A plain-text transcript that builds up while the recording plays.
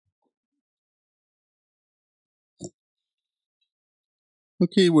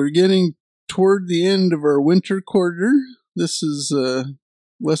Okay, we're getting toward the end of our winter quarter. This is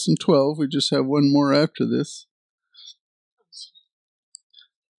lesson 12. We just have one more after this.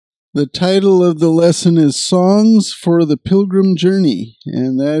 The title of the lesson is Songs for the Pilgrim Journey,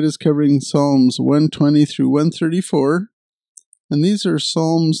 and that is covering Psalms 120 through 134. And these are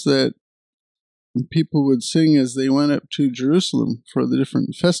psalms that people would sing as they went up to Jerusalem for the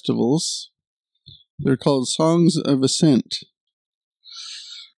different festivals. They're called Songs of Ascent.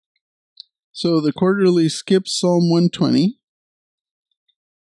 So the quarterly skips Psalm 120.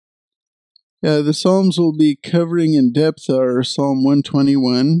 The psalms we'll be covering in depth are Psalm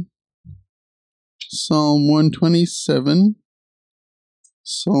 121, Psalm 127,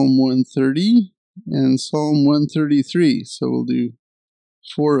 Psalm 130, and Psalm 133. So we'll do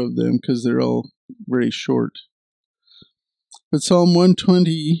 4 of them because they're all very short. But Psalm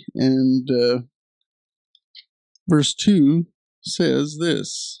 120 and verse 2 says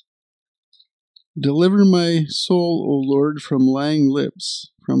this: Deliver my soul, O Lord, from lying lips,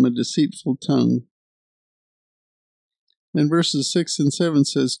 from a deceitful tongue. And verses 6 and 7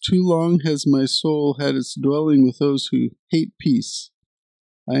 says, Too long has my soul had its dwelling with those who hate peace.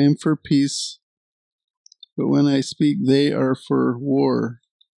 I am for peace, but when I speak, they are for war.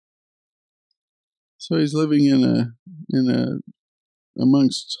 So he's living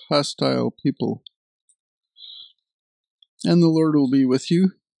amongst hostile people. And the Lord will be with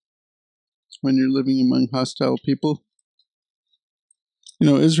you when you're living among hostile people. You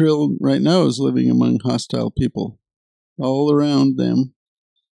know, Israel right now is living among hostile people all around them.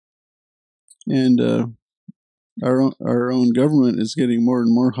 And our own government is getting more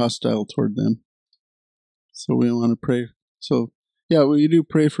and more hostile toward them. So we want to pray. So, yeah, we do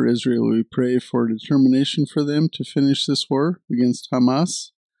pray for Israel. We pray for determination for them to finish this war against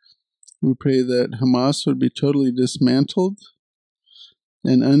Hamas. We pray that Hamas would be totally dismantled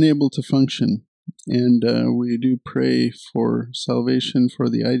and unable to function. And we do pray for salvation for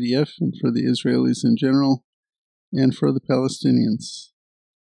the IDF and for the Israelis in general and for the Palestinians.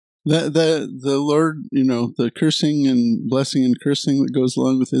 The Lord, you know, the cursing and blessing and cursing that goes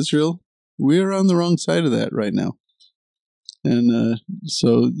along with Israel, we are on the wrong side of that right now. And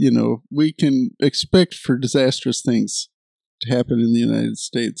so, you know, we can expect for disastrous things to happen in the United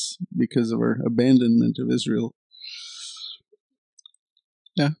States because of our abandonment of Israel.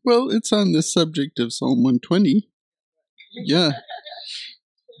 Yeah, well, it's on this subject of Psalm 120. Yeah.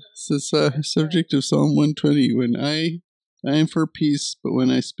 It's the subject of Psalm 120. When I am for peace, but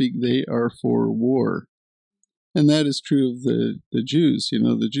when I speak, they are for war. And that is true of the Jews. You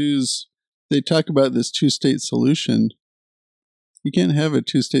know, the Jews, they talk about this two-state solution. You can't have a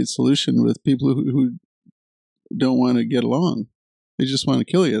two-state solution with people who don't want to get along. They just want to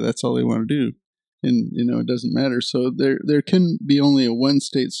kill you. That's all they want to do. And, you know, it doesn't matter. So there can be only a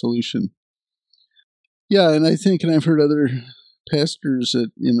one-state solution. Yeah, and I think, and I've heard other pastors at,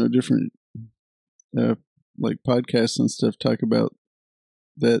 you know, different, like podcasts and stuff talk about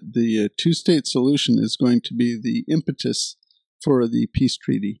that the two-state solution is going to be the impetus for the peace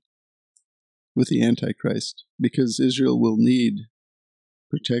treaty with the Antichrist, because Israel will need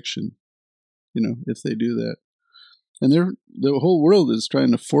protection, you know, if they do that. And the whole world is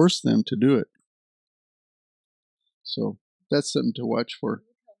trying to force them to do it. So that's something to watch for.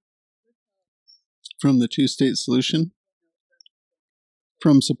 From the two-state solution?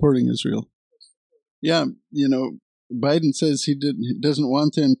 From supporting Israel. Yeah, you know, Biden says he doesn't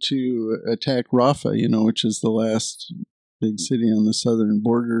want them to attack Rafah, you know, which is the last big city on the southern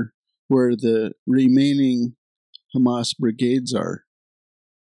border where the remaining Hamas brigades are.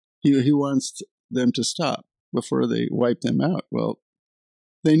 He wants them to stop before they wipe them out. Well,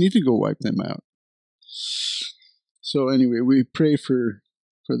 they need to go wipe them out. So anyway, we pray for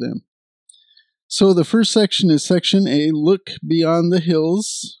them. So the first section is section A, Look Beyond the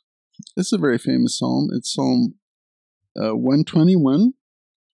Hills. This is a very famous psalm. It's Psalm 121.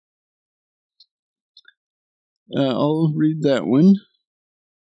 I'll read that one.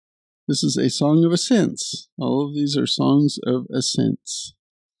 This is a song of ascents. All of these are songs of ascents.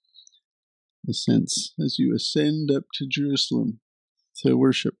 Ascents, as you ascend up to Jerusalem to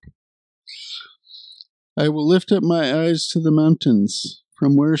worship. I will lift up my eyes to the mountains.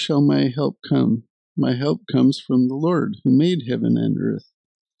 From where shall my help come? My help comes from the Lord, who made heaven and earth.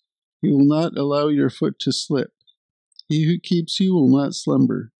 He will not allow your foot to slip. He who keeps you will not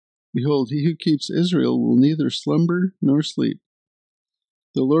slumber. Behold, he who keeps Israel will neither slumber nor sleep.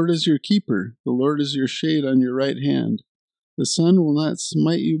 The Lord is your keeper. The Lord is your shade on your right hand. The sun will not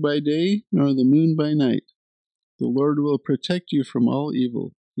smite you by day, nor the moon by night. The Lord will protect you from all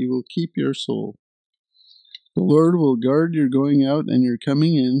evil. He will keep your soul. The Lord will guard your going out and your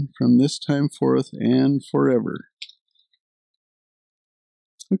coming in from this time forth and forever.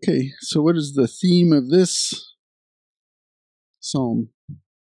 Okay, so what is the theme of this psalm?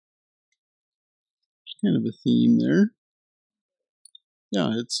 Kind of a theme there.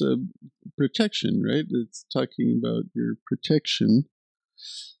 Yeah, it's a protection, right? It's talking about your protection.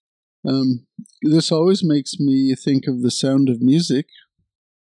 This always makes me think of The Sound of Music.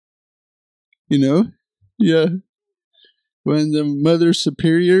 You know? Yeah. When the Mother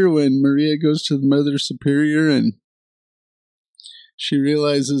Superior, when Maria goes to the Mother Superior and she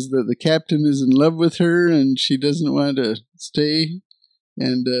realizes that the captain is in love with her and she doesn't want to stay.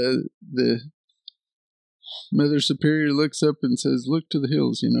 And the Mother Superior looks up and says, "Look to the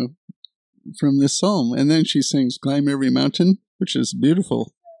hills," from this psalm. And then she sings "Climb Every Mountain," which is a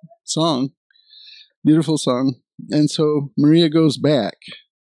beautiful song. Beautiful song. And so Maria goes back.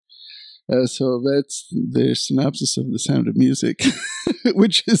 So that's the synopsis of The Sound of Music,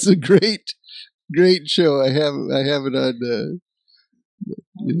 which is a great show. I have it on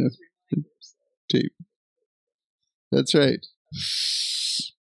tape. That's right.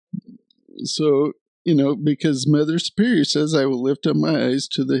 So, because Mother Superior says, "I will lift up my eyes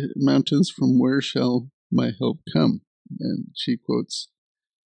to the mountains, from where shall my help come?" And she quotes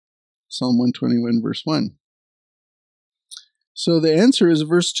Psalm 121, verse 1. So the answer is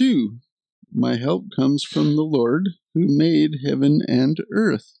verse 2. My help comes from the Lord who made heaven and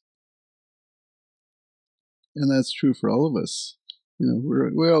earth. And that's true for all of us.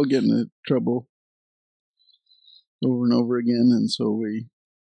 We all get into trouble over and over again. And so we,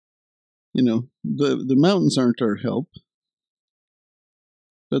 the mountains aren't our help,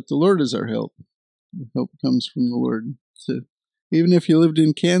 but the Lord is our help. The help comes from the Lord. So even if you lived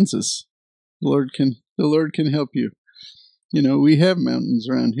in Kansas, the Lord can help you. We have mountains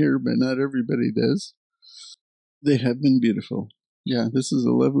around here, but not everybody does. They have been beautiful. Yeah, this is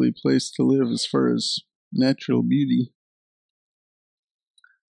a lovely place to live as far as natural beauty.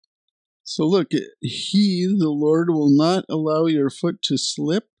 So look, He, the Lord, will not allow your foot to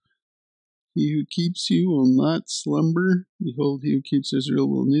slip. He who keeps you will not slumber. Behold, he who keeps Israel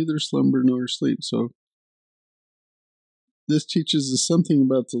will neither slumber nor sleep. So this teaches us something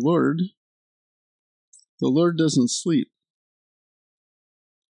about the Lord. The Lord doesn't sleep.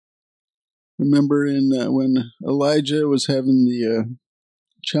 Remember when Elijah was having the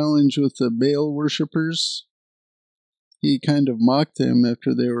challenge with the Baal worshippers, he kind of mocked them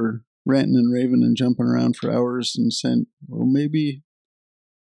after they were ranting and raving and jumping around for hours and said, well, maybe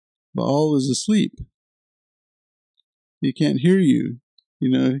Baal is asleep. He can't hear you.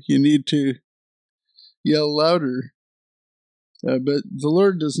 You need to yell louder. But the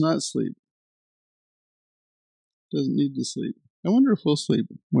Lord does not sleep. Doesn't need to sleep. I wonder if we'll sleep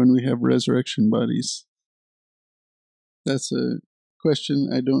when we have resurrection bodies. That's a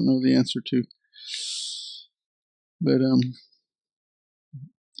question I don't know the answer to. But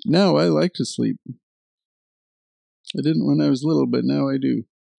now I like to sleep. I didn't when I was little, but now I do.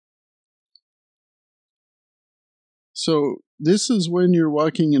 So this is when you're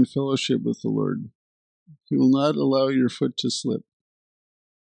walking in fellowship with the Lord. He will not allow your foot to slip.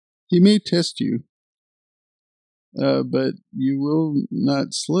 He may test you, but you will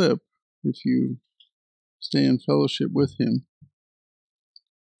not slip if you stay in fellowship with Him.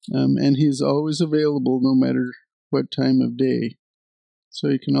 And He's always available no matter what time of day. So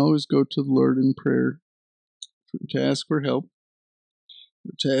you can always go to the Lord in prayer to ask for help,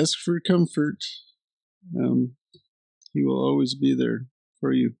 to ask for comfort. He will always be there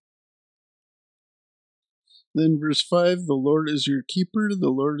for you. Then verse 5, the Lord is your keeper, the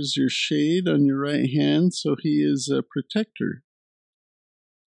Lord is your shade on your right hand, so He is a protector.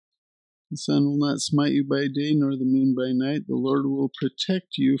 The sun will not smite you by day, nor the moon by night. The Lord will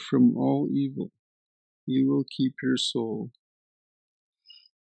protect you from all evil. He will keep your soul.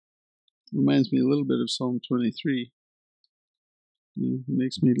 Reminds me a little bit of Psalm 23. It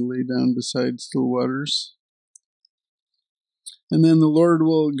makes me to lay down beside still waters. And then the Lord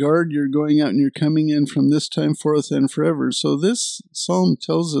will guard your going out and your coming in from this time forth and forever. So this psalm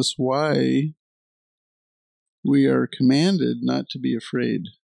tells us why we are commanded not to be afraid.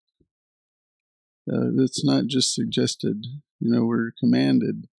 It's not just suggested. We're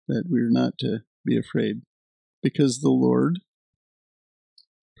commanded that we're not to be afraid because the Lord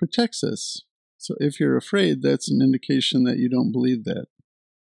protects us. So if you're afraid, that's an indication that you don't believe that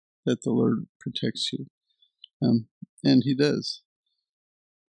the Lord protects you. And He does.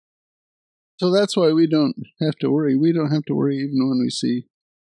 So that's why we don't have to worry. We don't have to worry even when we see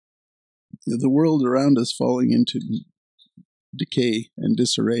the world around us falling into decay and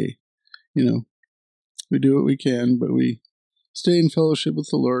disarray. We do what we can, but we stay in fellowship with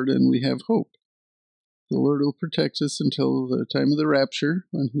the Lord, and we have hope. The Lord will protect us until the time of the rapture,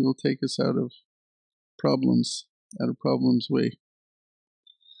 when He will take us out of problems way.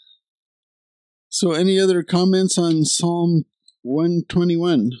 So any other comments on Psalm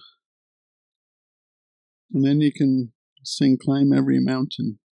 121? And then you can sing Climb Every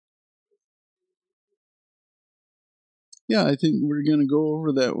Mountain. Yeah, I think we're going to go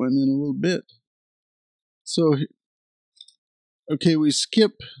over that one in a little bit. So, okay, we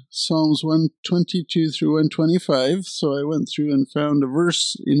skip Psalms 122 through 125. So I went through and found a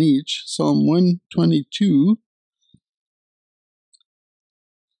verse in each. Psalm 122.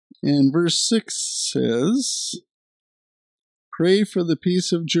 And verse 6 says, "Pray for the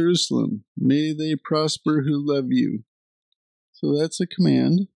peace of Jerusalem. May they prosper who love you." So that's a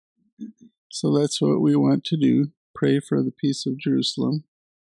command. So that's what we want to do. Pray for the peace of Jerusalem.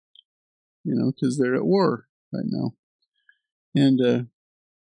 Because they're at war right now. And, on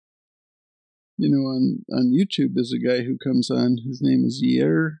YouTube there's a guy who comes on. His name is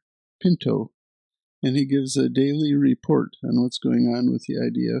Yair Pinto. And he gives a daily report on what's going on with the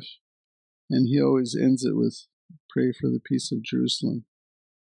IDF. And he always ends it with, "Pray for the peace of Jerusalem."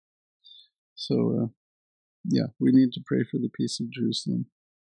 So, we need to pray for the peace of Jerusalem.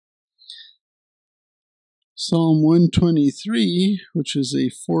 Psalm 123, which is a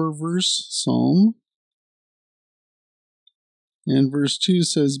 4-verse psalm. And verse 2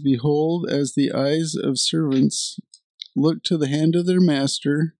 says, "Behold, as the eyes of servants look to the hand of their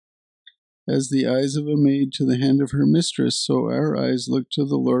master, as the eyes of a maid to the hand of her mistress, so our eyes look to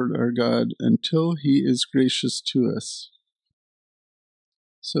the Lord our God until He is gracious to us."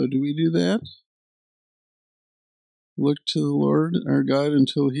 So do we do that? Look to the Lord our God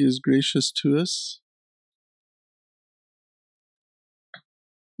until He is gracious to us?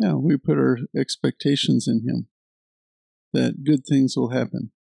 Yeah, we put our expectations in Him that good things will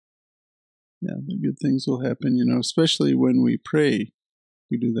happen. Yeah, the good things will happen, especially when we pray.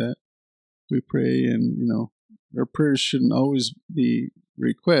 We do that. We pray, and, our prayers shouldn't always be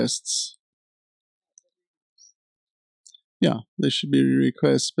requests. Yeah, they should be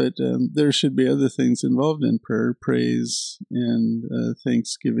requests, but there should be other things involved in prayer, praise and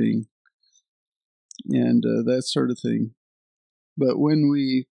thanksgiving and that sort of thing. But when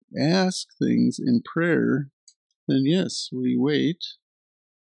we ask things in prayer, then yes, we wait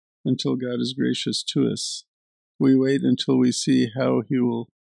until God is gracious to us. We wait until we see how He will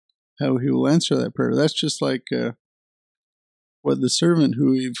answer that prayer. That's just like what the servant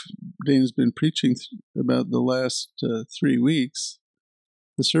who Dane's been preaching about the last 3 weeks.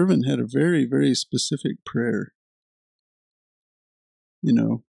 The servant had a very, very specific prayer.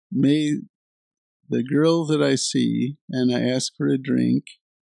 May the girl that I see and I ask for a drink,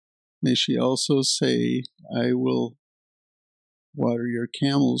 may she also say, "I will water your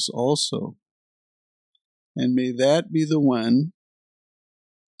camels also." And may that be the one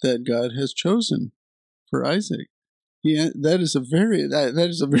that God has chosen for Isaac. That is a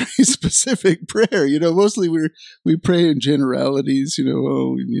very specific prayer. Mostly we pray in generalities.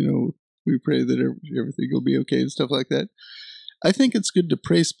 We pray that everything will be okay and stuff like that. I think it's good to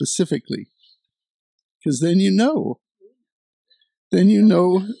pray specifically, because then you know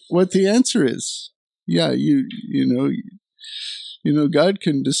what the answer is. Yeah, God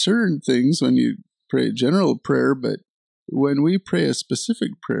can discern things when you pray a general prayer, but when we pray a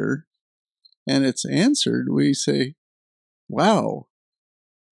specific prayer and it's answered, we say, "Wow,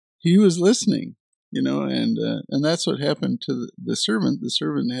 He was listening," and that's what happened to the servant. The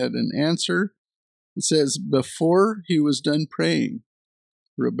servant had an answer. It says, before he was done praying,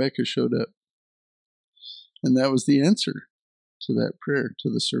 Rebecca showed up. And that was the answer to that prayer, to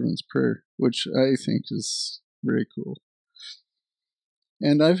the servant's prayer, which I think is very cool.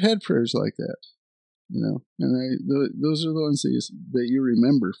 And I've had prayers like that, and those are the ones that you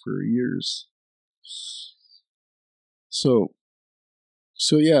remember for years. So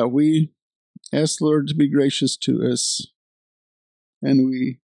yeah, we ask the Lord to be gracious to us, and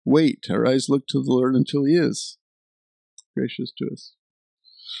we wait. Our eyes look to the Lord until He is gracious to us.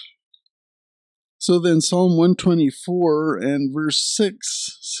 So then Psalm 124 and verse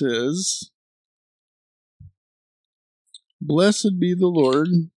 6 says, "Blessed be the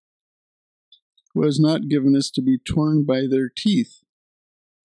Lord, who has not given us to be torn by their teeth."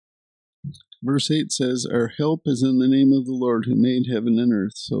 Verse 8 says, "Our help is in the name of the Lord who made heaven and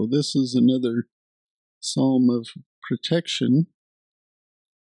earth." So this is another psalm of protection.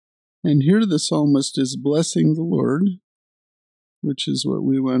 And here the psalmist is blessing the Lord, which is what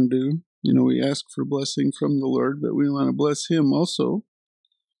we want to do. We ask for blessing from the Lord, but we want to bless Him also.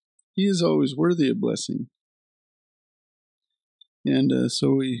 He is always worthy of blessing. And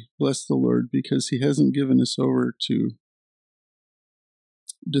so we bless the Lord because He hasn't given us over to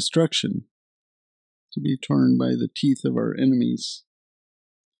destruction, to be torn by the teeth of our enemies.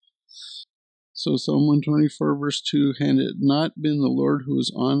 So Psalm 124 verse 2, had it not been the Lord who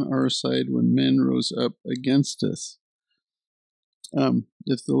was on our side when men rose up against us.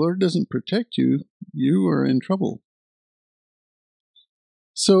 If the Lord doesn't protect you, you are in trouble.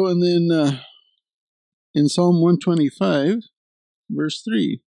 So, and then in Psalm 125 verse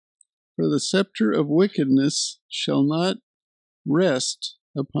 3, for the scepter of wickedness shall not rest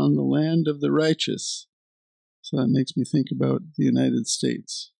upon the land of the righteous. So that makes me think about the United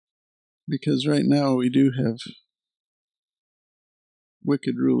States. Because right now we do have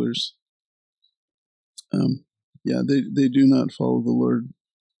wicked rulers. They do not follow the Lord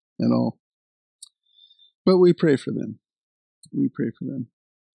at all. But we pray for them. We pray for them.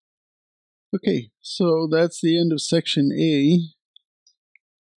 Okay, so that's the end of section A.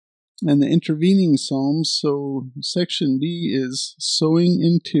 And the intervening psalms. So section B is sowing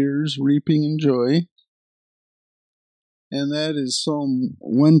in tears, reaping in joy. And that is Psalm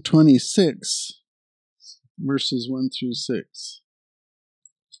 126, verses 1 through 6.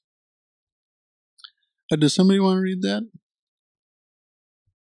 Does somebody want to read that?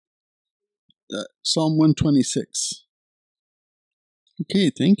 Psalm 126. Okay,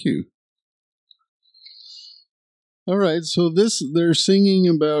 thank you. All right, so they're singing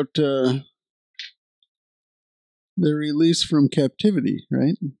about their release from captivity,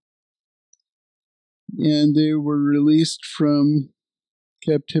 right? And they were released from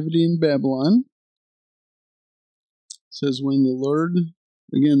captivity in Babylon. It says, when the Lord,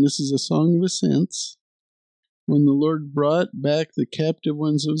 again, this is a song of ascents. When the Lord brought back the captive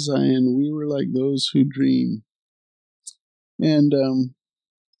ones of Zion, we were like those who dream. And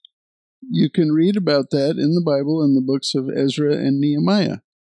you can read about that in the Bible in the books of Ezra and Nehemiah.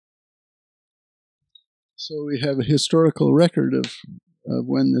 So we have a historical record of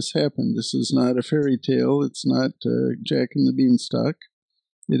when this happened. This is not a fairy tale. It's not Jack and the Beanstalk.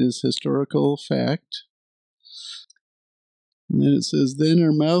 It is historical fact. And then it says, then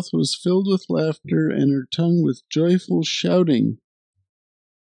her mouth was filled with laughter and her tongue with joyful shouting.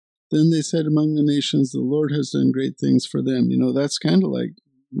 Then they said among the nations, the Lord has done great things for them. You know, that's kind of like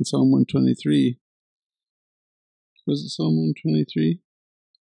in Psalm 123. Was it Psalm 123?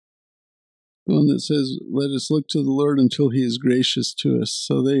 The one that says, let us look to the Lord until He is gracious to us.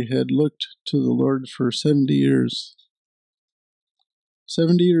 So they had looked to the Lord for 70 years.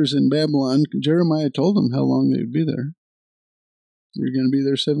 70 years in Babylon. Jeremiah told them how long they would be there. You're going to be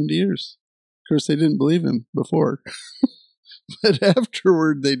there 70 years. Of course, they didn't believe him before. But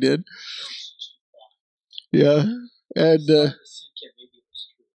afterward, they did. Yeah. And,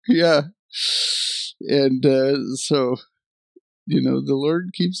 yeah. And so, you know, the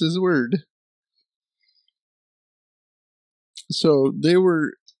Lord keeps His word. So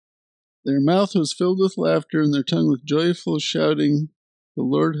their mouth was filled with laughter and their tongue with joyful shouting. The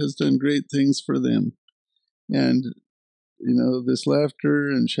Lord has done great things for them. And, you know, this laughter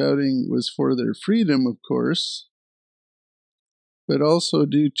and shouting was for their freedom, of course, but also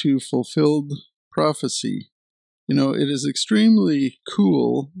due to fulfilled prophecy. You know, it is extremely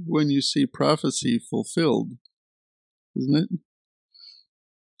cool when you see prophecy fulfilled, isn't it?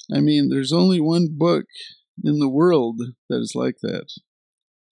 I mean, there's only one book in the world that is like that,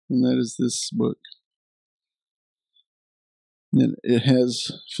 and that is this book. And it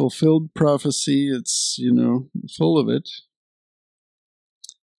has fulfilled prophecy. It's, you know, full of it.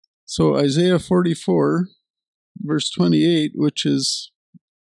 So Isaiah 44, verse 28, which is,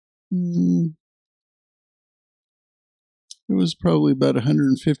 it was probably about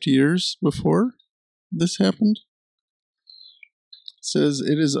 150 years before this happened. It says,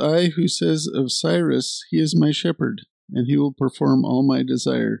 it is I who says of Cyrus, he is my shepherd, and he will perform all my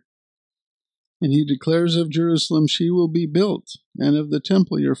desire. And he declares of Jerusalem, she will be built, and of the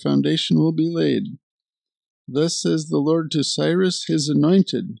temple your foundation will be laid. Thus says the Lord to Cyrus, his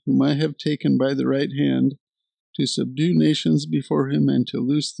anointed, whom I have taken by the right hand, to subdue nations before him, and to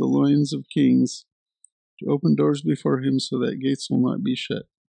loose the loins of kings, to open doors before him, so that gates will not be shut.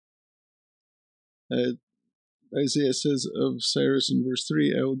 Isaiah says of Cyrus in verse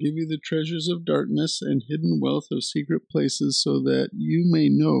 3, I will give you the treasures of darkness and hidden wealth of secret places, so that you may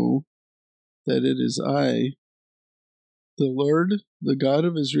know that it is I, the Lord, the God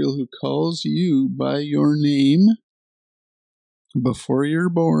of Israel, who calls you by your name before you're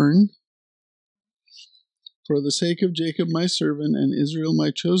born. For the sake of Jacob my servant and Israel my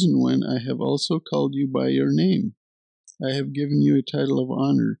chosen one, I have also called you by your name. I have given you a title of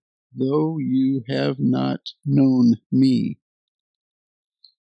honor. though you have not known me.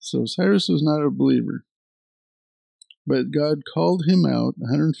 So Cyrus was not a believer, but God called him out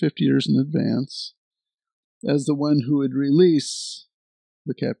 150 years in advance as the one who would release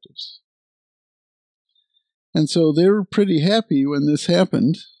the captives. And so they were pretty happy when this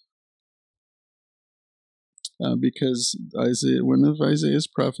happened, because one of Isaiah's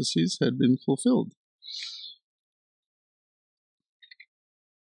prophecies had been fulfilled.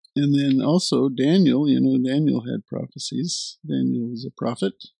 And then also Daniel, Daniel had prophecies. Daniel was a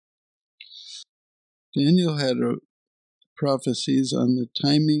prophet. Daniel had prophecies on the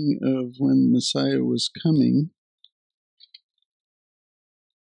timing of when Messiah was coming.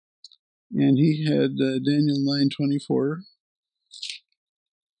 And he had Daniel 9:24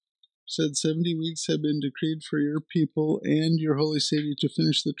 said, 70 weeks have been decreed for your people and your holy city to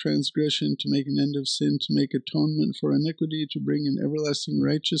finish the transgression, to make an end of sin, to make atonement for iniquity, to bring in everlasting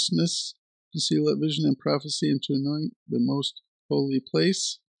righteousness, to seal up vision and prophecy, and to anoint the most holy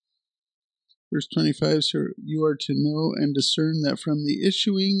place. Verse 25, so you are to know and discern that from the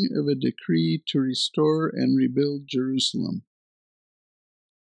issuing of a decree to restore and rebuild Jerusalem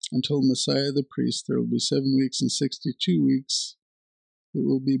until Messiah the priest, there will be 7 weeks and 62 weeks. It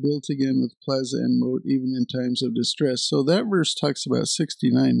will be built again with plaza and moat, even in times of distress. So that verse talks about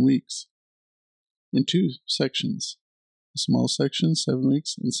 69 weeks in two sections. A small section, 7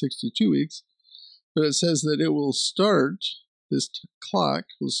 weeks and 62 weeks. But it says that it will start, this clock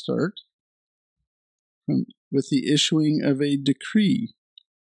will start with the issuing of a decree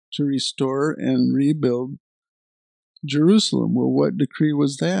to restore and rebuild Jerusalem. Well, what decree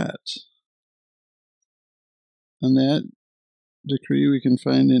was that? And that decree we can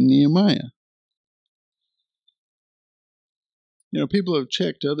find in Nehemiah. People have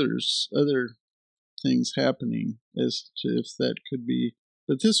checked other things happening as to if that could be,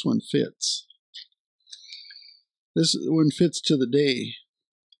 but this one fits. This one fits to the day.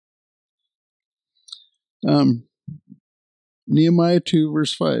 Nehemiah 2,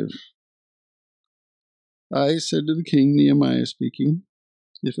 verse 5. I said to the king, Nehemiah speaking,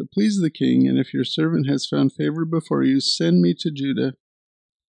 if it please the king, and if your servant has found favor before you, send me to Judah,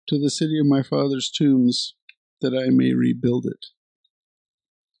 to the city of my father's tombs, that I may rebuild it.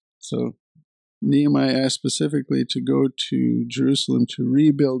 So Nehemiah asked specifically to go to Jerusalem to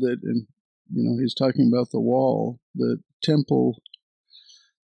rebuild it, and he's talking about the wall. The temple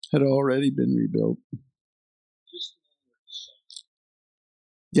had already been rebuilt.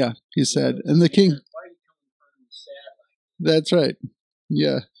 Yeah, he said, and the king. That's right.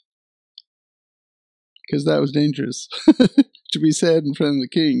 Yeah, because that was dangerous to be sad in front of the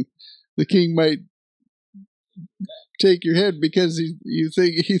king. The king might take your head because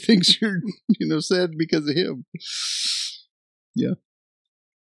he thinks you're sad because of him. Yeah.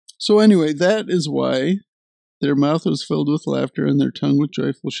 So anyway, that is why their mouth was filled with laughter and their tongue with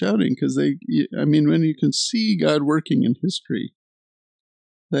joyful shouting, because when you can see God working in history,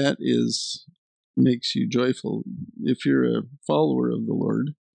 that makes you joyful if you're a follower of the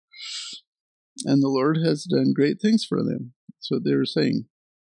Lord. And the Lord has done great things for them. That's what they were saying.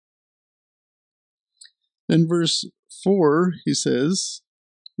 Then verse 4, he says,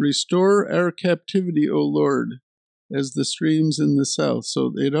 restore our captivity, O Lord, as the streams in the south.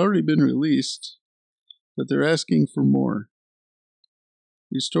 So they'd already been released, but they're asking for more.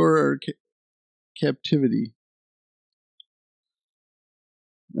 Restore our captivity.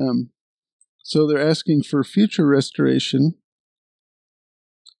 So they're asking for future restoration,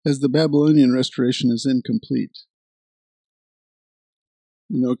 as the Babylonian restoration is incomplete.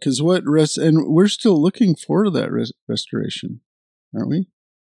 Because and we're still looking for that restoration, aren't we?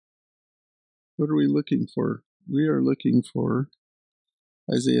 What are we looking for? We are looking for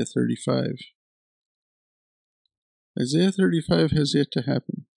Isaiah 35. Isaiah 35 has yet to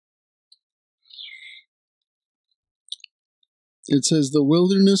happen. It says, the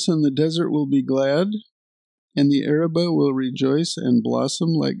wilderness and the desert will be glad, and the Arabah will rejoice and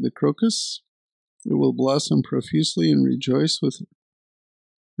blossom like the crocus. It will blossom profusely and rejoice with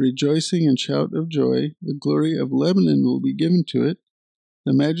rejoicing and shout of joy. The glory of Lebanon will be given to it,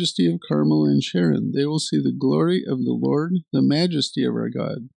 the majesty of Carmel and Sharon. They will see the glory of the Lord, the majesty of our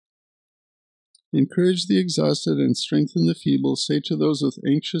God. Encourage the exhausted and strengthen the feeble. Say to those with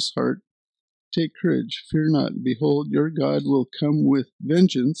anxious heart, take courage, fear not. Behold, your God will come with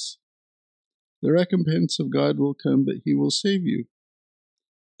vengeance. The recompense of God will come, but he will save you.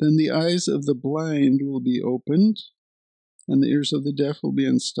 Then the eyes of the blind will be opened, and the ears of the deaf will be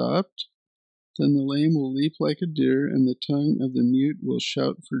unstopped. Then the lame will leap like a deer, and the tongue of the mute will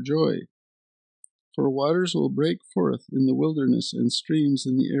shout for joy. For waters will break forth in the wilderness and streams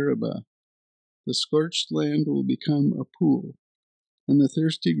in the Arabah. The scorched land will become a pool, and the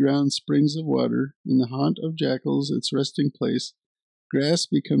thirsty ground springs of water. In the haunt of jackals, its resting place, grass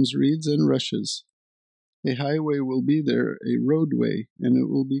becomes reeds and rushes. A highway will be there, a roadway, and it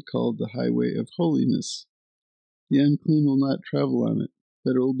will be called the highway of holiness. The unclean will not travel on it,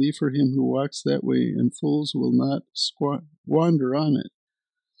 but it will be for him who walks that way, and fools will not wander on it.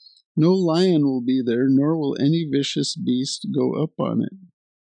 No lion will be there, nor will any vicious beast go up on it.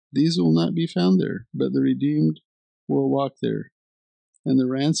 These will not be found there, but the redeemed will walk there. And the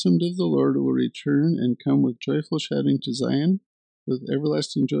ransomed of the Lord will return and come with joyful shouting to Zion, with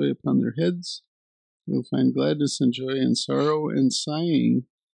everlasting joy upon their heads. They will find gladness and joy, and sorrow and sighing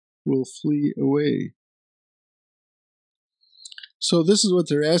will flee away. So this is what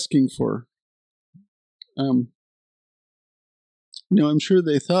they're asking for. I'm sure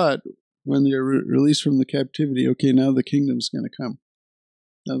they thought when they were released from the captivity, okay, now the kingdom's going to come.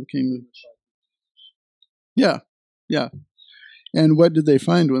 Now the kingdom. Yeah. And what did they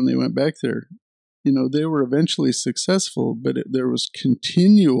find when they went back there? They were eventually successful, but there was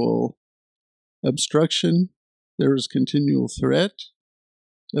continual obstruction. There was continual threat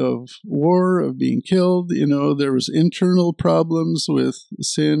of war, of being killed. There was internal problems with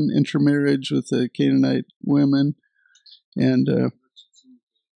sin, intermarriage with the Canaanite women, and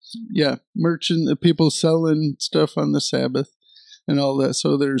merchant people selling stuff on the Sabbath and all that.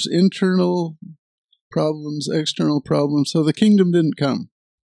 So there's internal problems, external problems. So the kingdom didn't come.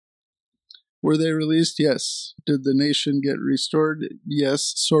 Were they released? Yes. Did the nation get restored?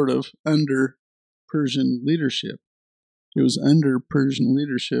 Yes, sort of, under Persian leadership. It was under Persian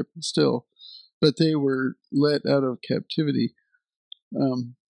leadership still, but they were let out of captivity.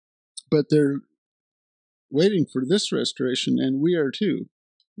 But they're waiting for this restoration, and we are too.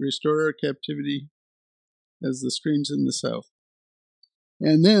 Restore our captivity as the streams in the south.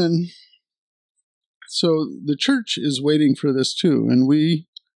 And then, so the church is waiting for this too, and we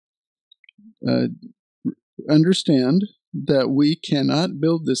understand that we cannot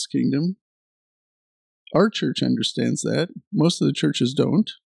build this kingdom. Our church understands that. Most of the churches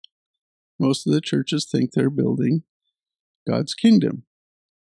don't. Most of the churches think they're building God's kingdom.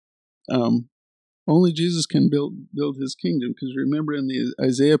 Only Jesus can build his kingdom, because remember in the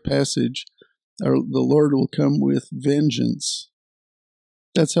Isaiah passage, the Lord will come with vengeance.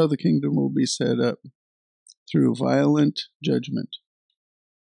 That's how the kingdom will be set up, through violent judgment.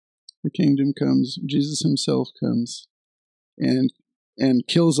 The kingdom comes, Jesus himself comes, and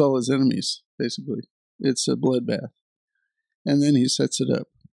kills all his enemies, basically. It's a bloodbath. And then he sets it up.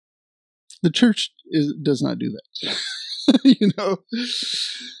 The church does not do that.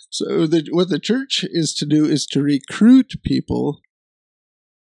 So what the church is to do is to recruit people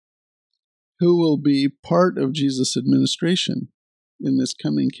who will be part of Jesus' administration in this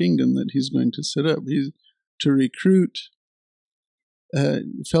coming kingdom that he's going to set up. He's to recruit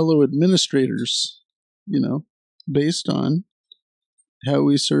fellow administrators, based on how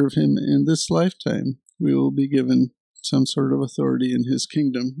we serve him in this lifetime. We will be given some sort of authority in his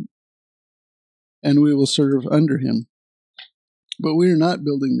kingdom, and we will serve under him. But we're not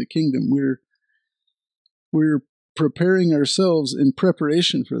building the kingdom. We're preparing ourselves in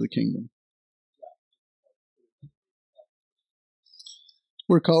preparation for the kingdom.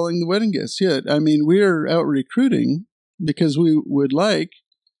 We're calling the wedding guests. Yeah, we're out recruiting because we would like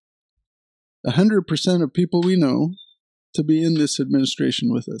 100% of people we know to be in this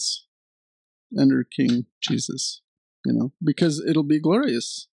administration with us under King Jesus, because it'll be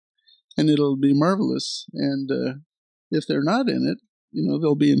glorious and it'll be marvelous. And if they're not in it,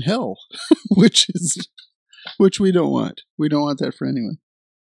 they'll be in hell, which we don't want. We don't want that for anyone.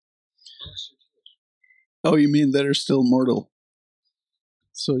 Oh, you mean that are still mortal?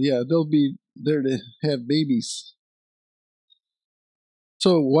 So yeah, they'll be there to have babies.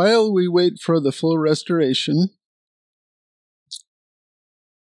 So while we wait for the full restoration,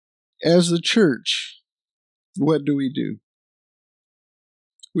 as the church, what do?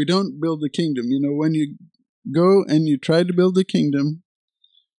 We don't build the kingdom. When you go and you try to build the kingdom,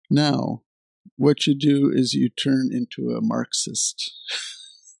 now what you do is you turn into a Marxist.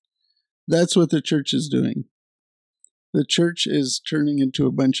 That's what the church is doing. The church is turning into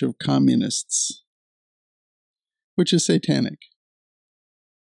a bunch of communists, which is satanic.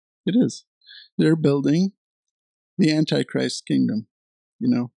 It is. They're building the Antichrist kingdom,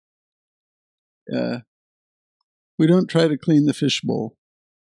 We don't try to clean the fishbowl.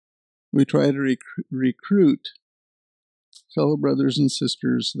 We try to recruit fellow brothers and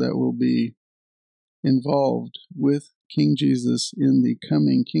sisters that will be involved with King Jesus in the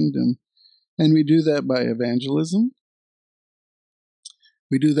coming kingdom. And we do that by evangelism.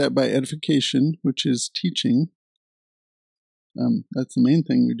 We do that by edification, which is teaching. That's the main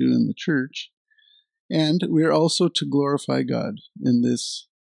thing we do in the church. And we're also to glorify God in this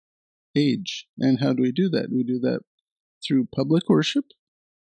age. And how do we do that? We do that through public worship,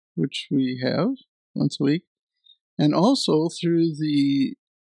 which we have once a week, and also through the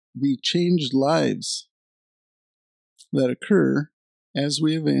changed lives that occur as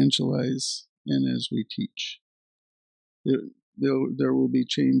we evangelize and as we teach. There will be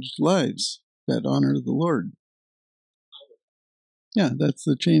changed lives that honor the Lord. Yeah, that's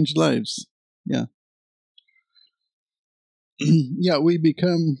the changed lives. Yeah. Yeah, we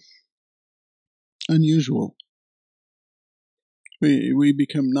become unusual. We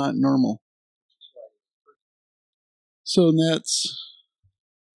become not normal. So that's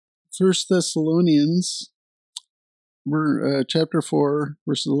 1 Thessalonians, chapter 4,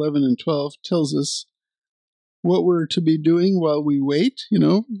 verses 11 and 12, tells us what we're to be doing while we wait.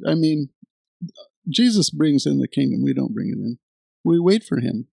 I mean, Jesus brings in the kingdom. We don't bring it in. We wait for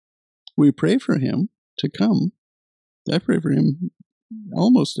him. We pray for him to come. I pray for him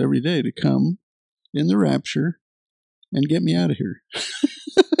almost every day to come in the rapture and get me out of here.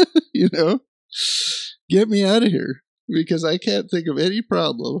 Get me out of here, because I can't think of any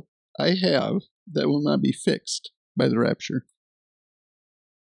problem I have that will not be fixed by the rapture.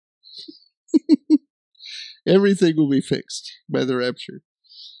 Everything will be fixed by the rapture,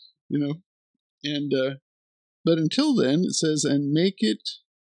 and but until then, it says, and make it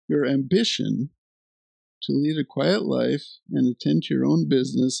your ambition to lead a quiet life and attend to your own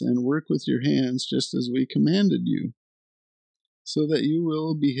business and work with your hands just as we commanded you, so that you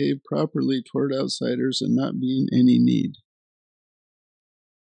will behave properly toward outsiders and not be in any need.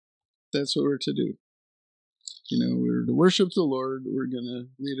 That's what we're to do. We're to worship the Lord. We're going to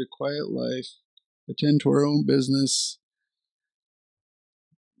lead a quiet life, attend to our own business,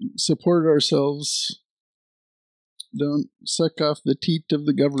 support ourselves, don't suck off the teat of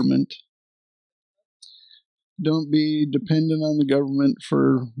the government, don't be dependent on the government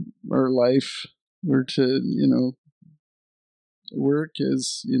for our life. We're to, work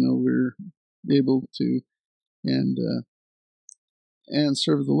as, we're able to, and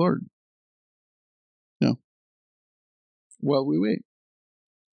serve the Lord, while we wait.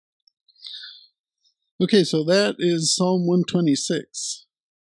 Okay, so that is Psalm 126.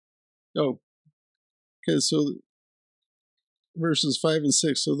 Oh, okay, so verses 5 and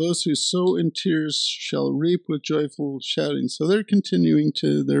 6. So those who sow in tears shall reap with joyful shouting. So they're continuing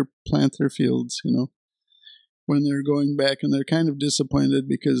to plant their fields, when they're going back, and they're kind of disappointed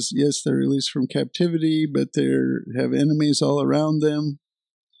because, yes, they're released from captivity, but they have enemies all around them.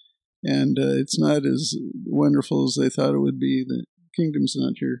 And it's not as wonderful as they thought it would be. The kingdom's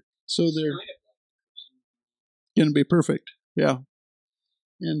not here. So they're going to be perfect. Yeah.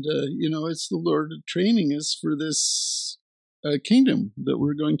 And, it's the Lord training us for this kingdom that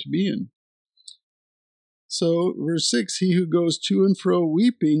we're going to be in. So, verse 6, he who goes to and fro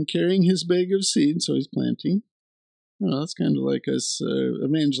weeping, carrying his bag of seed, so he's planting. Well, that's kind of like us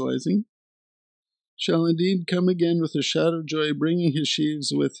evangelizing. Shall indeed come again with a shout of joy, bringing his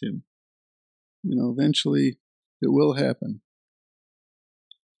sheaves with him. Eventually it will happen.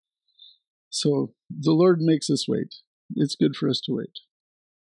 So the Lord makes us wait. It's good for us to wait.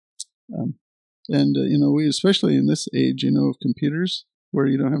 We, especially in this age, of computers, where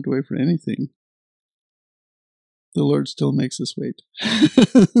you don't have to wait for anything, the Lord still makes us wait.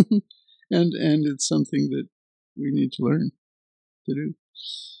 and it's something that we need to learn to do.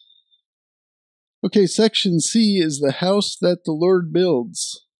 Okay, section C is the house that the Lord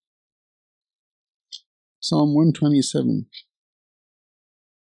builds. Psalm 127.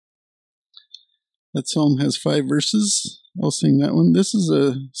 That psalm has 5 verses. I'll sing that one. This is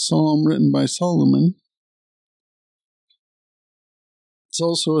a psalm written by Solomon. It's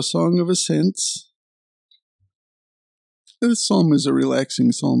also a song of ascents. This psalm is a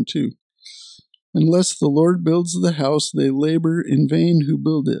relaxing psalm too. Unless the Lord builds the house, they labor in vain who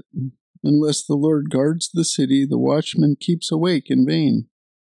build it. Unless the Lord guards the city, the watchman keeps awake in vain.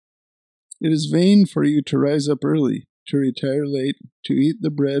 It is vain for you to rise up early, to retire late, to eat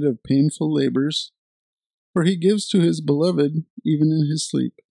the bread of painful labors, for he gives to his beloved even in his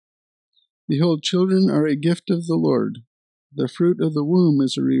sleep. Behold, children are a gift of the Lord. The fruit of the womb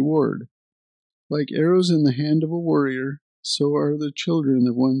is a reward. Like arrows in the hand of a warrior, so are the children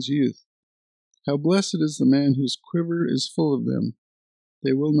of one's youth. How blessed is the man whose quiver is full of them.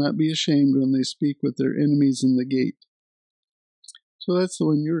 They will not be ashamed when they speak with their enemies in the gate. So that's the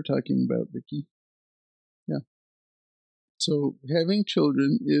one you were talking about, Vicki. Yeah. So having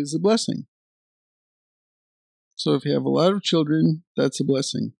children is a blessing. So if you have a lot of children, that's a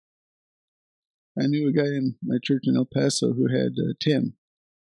blessing. I knew a guy in my church in El Paso who had 10.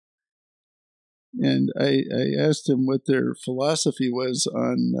 And I asked him what their philosophy was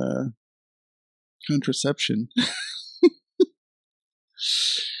on contraception.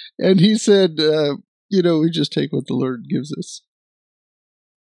 And he said, we just take what the Lord gives us.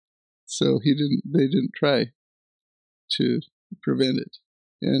 So they didn't try to prevent it.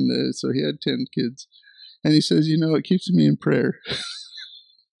 And so he had 10 kids. And he says, it keeps me in prayer.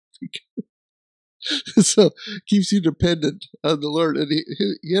 So it keeps you dependent on the Lord. And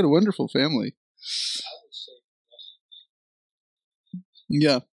he had a wonderful family.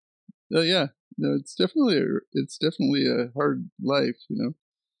 Yeah. Oh, yeah. No, it's definitely a hard life,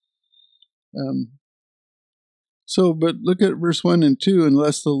 But look at verse 1 and 2.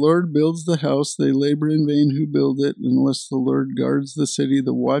 Unless the Lord builds the house, they labor in vain who build it. Unless the Lord guards the city,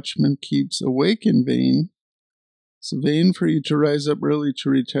 the watchman keeps awake in vain. It's vain for you to rise up early, to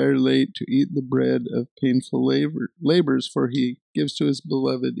retire late, to eat the bread of painful labors, for he gives to his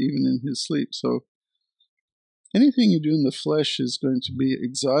beloved even in his sleep. So anything you do in the flesh is going to be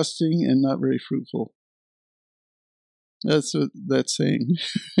exhausting and not very fruitful. That's what that's saying.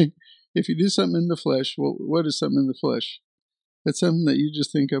 If you do something in the flesh, well, what is something in the flesh? It's something that you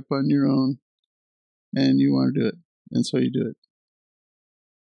just think up on your own and you want to do it. And so you do it.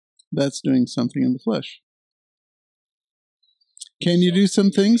 That's doing something in the flesh. Can you do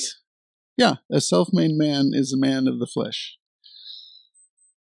some things? Yeah, a self-made man is a man of the flesh.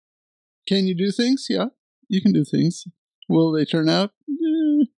 Can you do things? Yeah, you can do things. Will they turn out?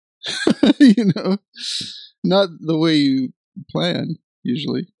 Not the way you plan,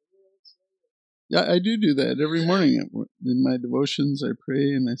 usually. Yeah, I do that every morning. In my devotions, I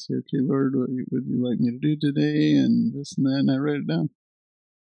pray and I say, okay, Lord, what would you like me to do today? And this and that, and I write it down.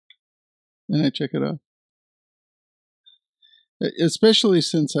 And I check it off. Especially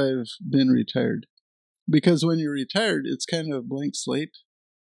since I've been retired. Because when you're retired, it's kind of a blank slate.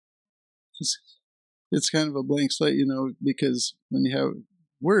 It's kind of a blank slate, because when you have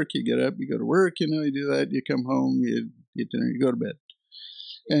work, you get up, you go to work, you do that, you come home, you eat dinner, you go to bed.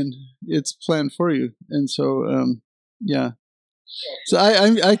 And it's planned for you. And so, yeah. So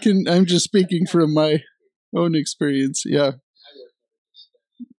I'm just speaking from my own experience. Yeah.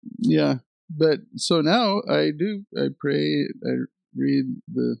 Yeah. But so now I pray, I read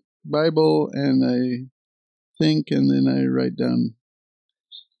the Bible, and I think, and then I write down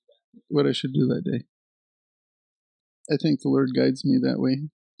what I should do that day. I think the Lord guides me that way.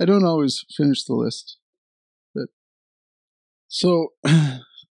 I don't always finish the list. But so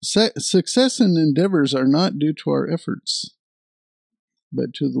success and endeavors are not due to our efforts,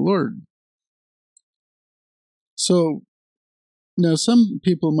 but to the Lord. So now some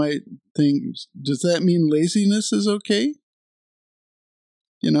people might think, does that mean laziness is okay?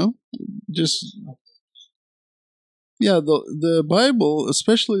 The Bible,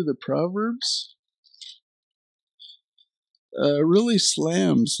 especially the Proverbs, really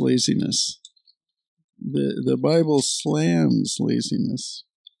slams laziness. The Bible slams laziness.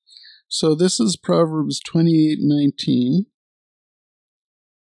 So this is Proverbs 28:19.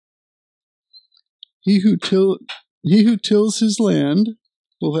 He who tills his land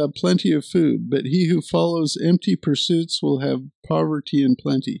will have plenty of food, but he who follows empty pursuits will have poverty and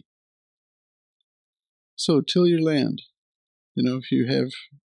plenty. So till your land. If you have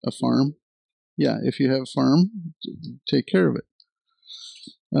a farm, if you have a farm, take care of it.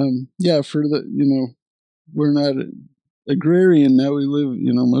 We're not agrarian now. We live,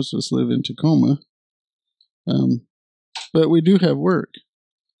 most of us live in Tacoma, but we do have work.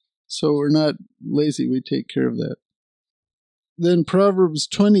 So we're not lazy. We take care of that. Then Proverbs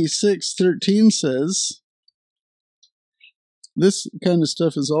 26:13 says, this kind of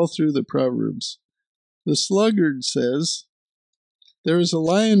stuff is all through the Proverbs. The sluggard says, there is a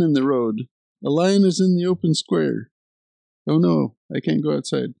lion in the road. A lion is in the open square. Oh no, I can't go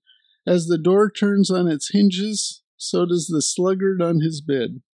outside. As the door turns on its hinges, so does the sluggard on his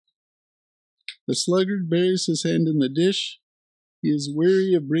bed. The sluggard buries his hand in the dish. He is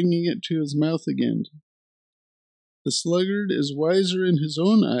weary of bringing it to his mouth again. The sluggard is wiser in his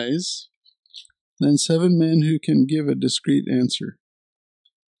own eyes than 7 men who can give a discreet answer.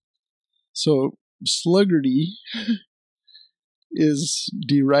 So, sluggardy is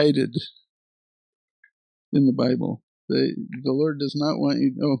derided in the Bible. The Lord does not want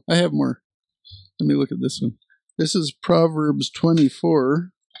you... Oh, I have more. Let me look at this one. This is Proverbs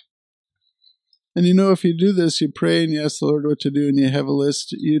 24. And if you do this, you pray and you ask the Lord what to do, and you have a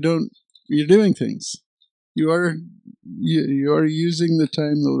list. You're doing things. You are using the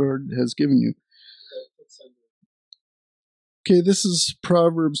time the Lord has given you. Okay, this is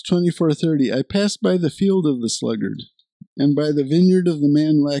Proverbs 24:30. I passed by the field of the sluggard, and by the vineyard of the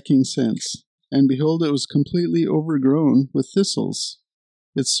man lacking sense. And behold, it was completely overgrown with thistles.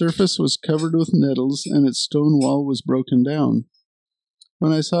 Its surface was covered with nettles, and its stone wall was broken down.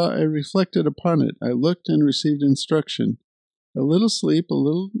 When I saw, I reflected upon it. I looked and received instruction. A little sleep, a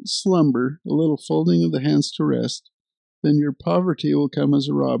little slumber, a little folding of the hands to rest. Then your poverty will come as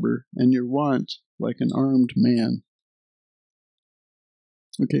a robber, and your want like an armed man.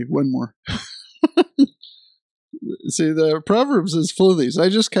 Okay, one more. See, the Proverbs is full of these. I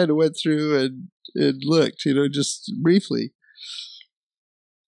just kind of went through and looked, just briefly.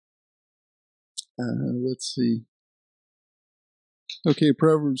 Let's see. Okay,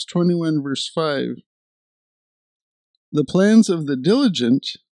 Proverbs 21, verse 5. The plans of the diligent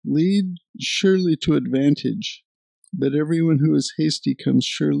lead surely to advantage, but everyone who is hasty comes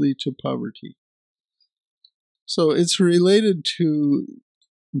surely to poverty. So it's related to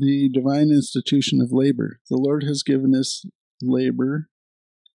the divine institution of labor. The Lord has given us labor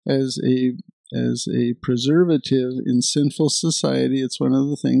as a preservative in sinful society. It's one of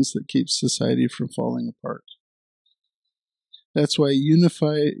the things that keeps society from falling apart. That's why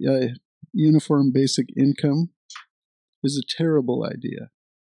uniform basic income is a terrible idea,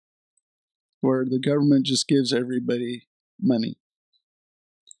 where the government just gives everybody money.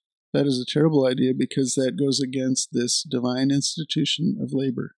 That is a terrible idea because that goes against this divine institution of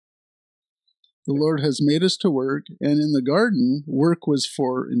labor. The Lord has made us to work, and in the garden, work was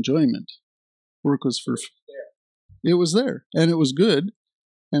for enjoyment. Work was for... It was there, and it was good,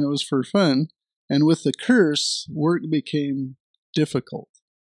 and it was for fun. And with the curse, work became difficult.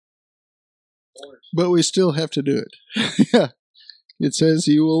 But we still have to do it. Yeah. It says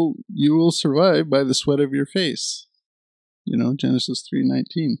you will survive by the sweat of your face. Genesis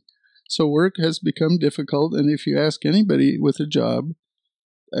 3:19. So work has become difficult, and if you ask anybody with a job,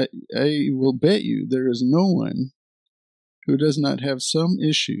 I will bet you there is no one who does not have some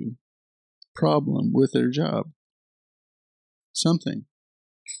problem with their job. Something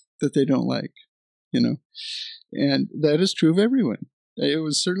that they don't like, And that is true of everyone. It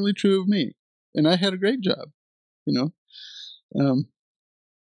was certainly true of me. And I had a great job,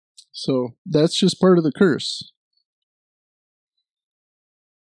 So that's just part of the curse.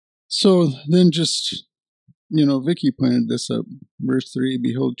 So then Vicky pointed this up. Verse 3,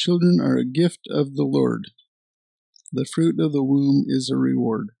 behold, children are a gift of the Lord. The fruit of the womb is a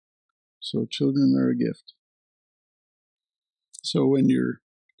reward. So children are a gift. So when you're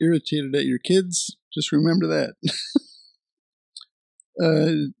irritated at your kids, just remember that.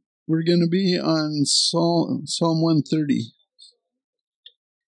 We're going to be on Psalm 130.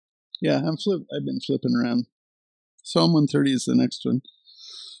 Yeah, I've been flipping around. Psalm 130 is the next one.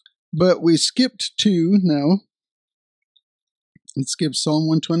 But we skipped 2 now. Let's skip Psalm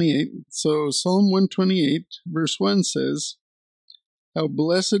 128. So Psalm 128, verse 1 says, how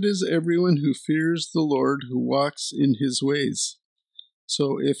blessed is everyone who fears the Lord, who walks in his ways.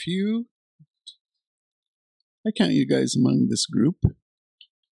 So I count you guys among this group.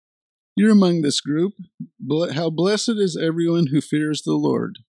 You're among this group. How blessed is everyone who fears the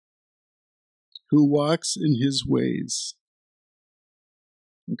Lord, who walks in his ways.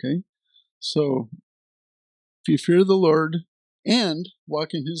 Okay? So, if you fear the Lord and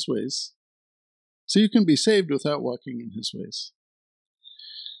walk in his ways, so you can be saved without walking in his ways.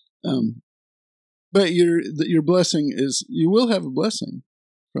 But your blessing is, you will have a blessing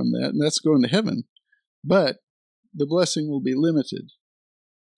from that, and that's going to heaven. But the blessing will be limited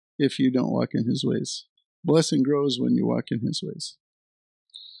if you don't walk in his ways. Blessing grows when you walk in his ways.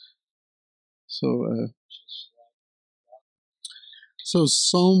 So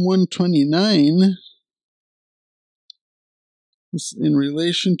Psalm 129 is in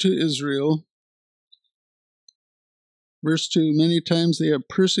relation to Israel. Verse 2, many times they have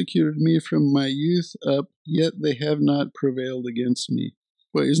persecuted me from my youth up, yet they have not prevailed against me.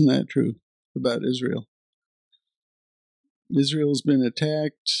 Well, isn't that true about Israel? Israel's been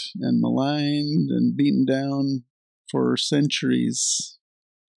attacked and maligned and beaten down for centuries,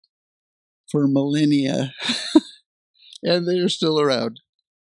 for millennia, and they're still around.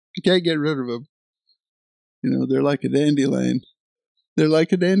 You can't get rid of them. They're like a dandelion.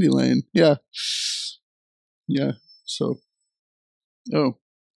 Yeah. Yeah. So, oh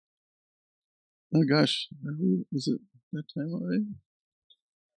gosh, is it that time already?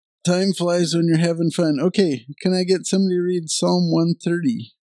 Time flies when you're having fun. Okay, can I get somebody to read Psalm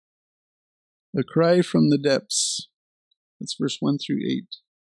 130? A cry from the depths. That's verse 1 through 8.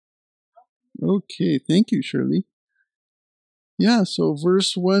 Okay, thank you, Shirley. Yeah, so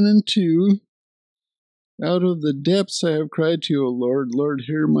verse 1 and 2. Out of the depths I have cried to you, O Lord. Lord,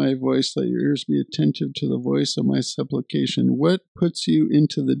 hear my voice. Let your ears be attentive to the voice of my supplication. What puts you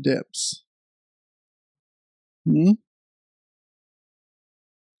into the depths?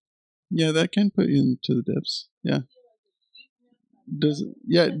 Yeah, that can put you into the depths. Yeah. Does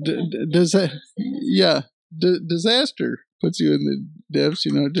disaster puts you in the depths,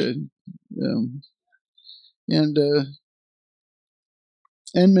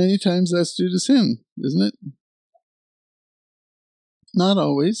 and many times that's due to sin, isn't it? Not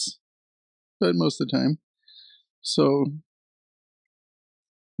always, but most of the time. So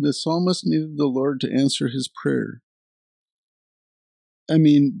the psalmist needed the Lord to answer his prayer. I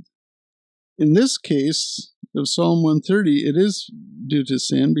mean, in this case of Psalm 130, it is due to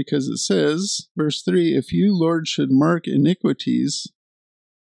sin because it says, verse 3, if you, Lord, should mark iniquities,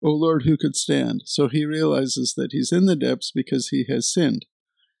 O Lord, who could stand? So he realizes that he's in the depths because he has sinned.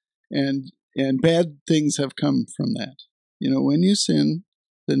 And bad things have come from that. When you sin,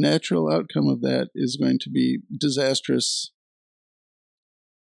 the natural outcome of that is going to be disastrous,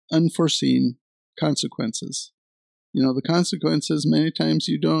 unforeseen consequences. The consequences, many times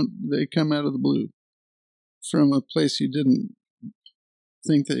they come out of the blue from a place you didn't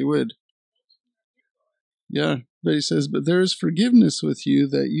think they would. Yeah, but he says, but there is forgiveness with you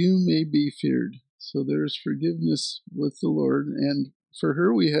that you may be feared. So there is forgiveness with the Lord, and for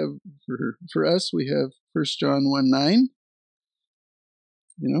us we have 1 John 1:9.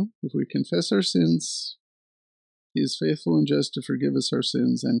 If we confess our sins, he is faithful and just to forgive us our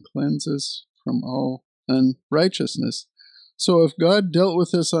sins and cleanse us from all unrighteousness. So if God dealt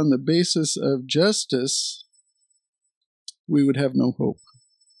with us on the basis of justice, we would have no hope.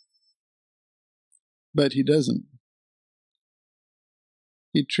 But he doesn't.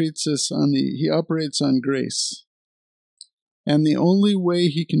 He treats us he operates on grace. And the only way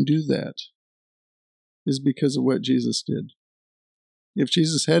he can do that is because of what Jesus did. If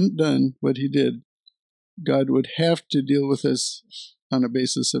Jesus hadn't done what he did, God would have to deal with us on a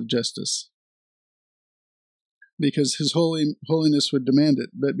basis of justice, because his holiness would demand it.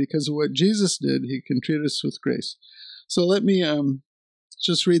 But because of what Jesus did, he can treat us with grace. So let me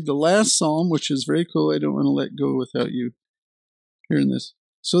just read the last psalm, which is very cool. I don't want to let go without you hearing this.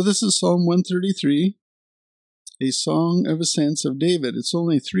 So this is Psalm 133, a song of ascents of David. It's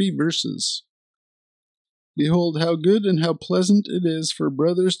only 3 verses. Behold, how good and how pleasant it is for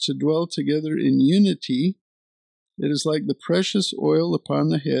brothers to dwell together in unity. It is like the precious oil upon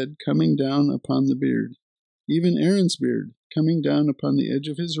the head coming down upon the beard, even Aaron's beard coming down upon the edge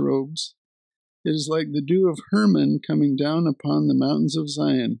of his robes. It is like the dew of Hermon coming down upon the mountains of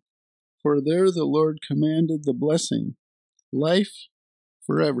Zion. For there the Lord commanded the blessing, life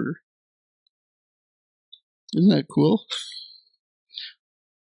forever. Isn't that cool?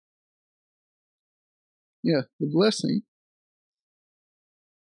 Yeah, the blessing.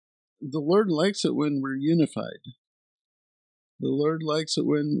 The Lord likes it when we're unified. The Lord likes it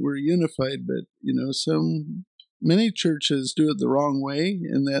when we're unified, but, many churches do it the wrong way,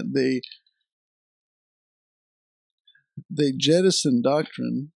 in that they jettison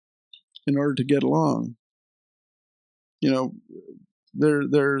doctrine in order to get along. I've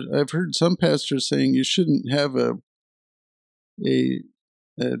heard some pastors saying you shouldn't have a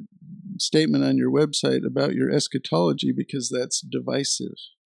statement on your website about your eschatology because that's divisive.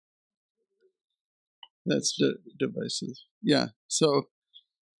 That's divisive. Yeah. So,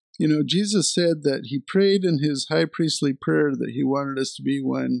 Jesus said that he prayed in his high priestly prayer that he wanted us to be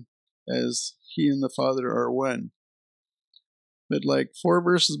one as he and the Father are one. But like 4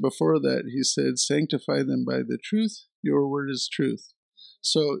 verses before that, he said, sanctify them by the truth. Your word is truth.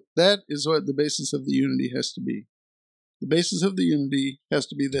 So that is what the basis of the unity has to be. The basis of the unity has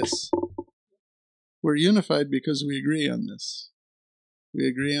to be this. We're unified because we agree on this. We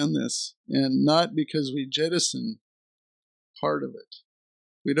agree on this, and not because we jettison part of it.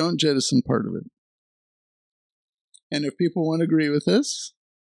 We don't jettison part of it. And if people want to agree with us,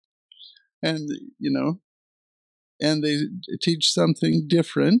 and and they teach something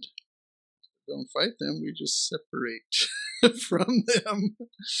different, don't fight them. We just separate from them.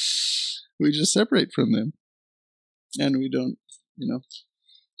 We just separate from them, and we don't.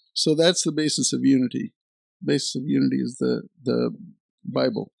 So that's the basis of unity. The basis of unity is the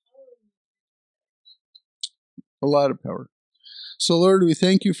Bible. A lot of power. So, Lord, we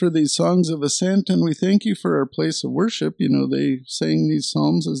thank you for these songs of ascent, and we thank you for our place of worship. They sang these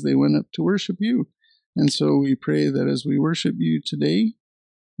psalms as they went up to worship you. And so we pray that as we worship you today,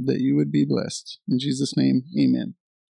 that you would be blessed. In Jesus' name, amen.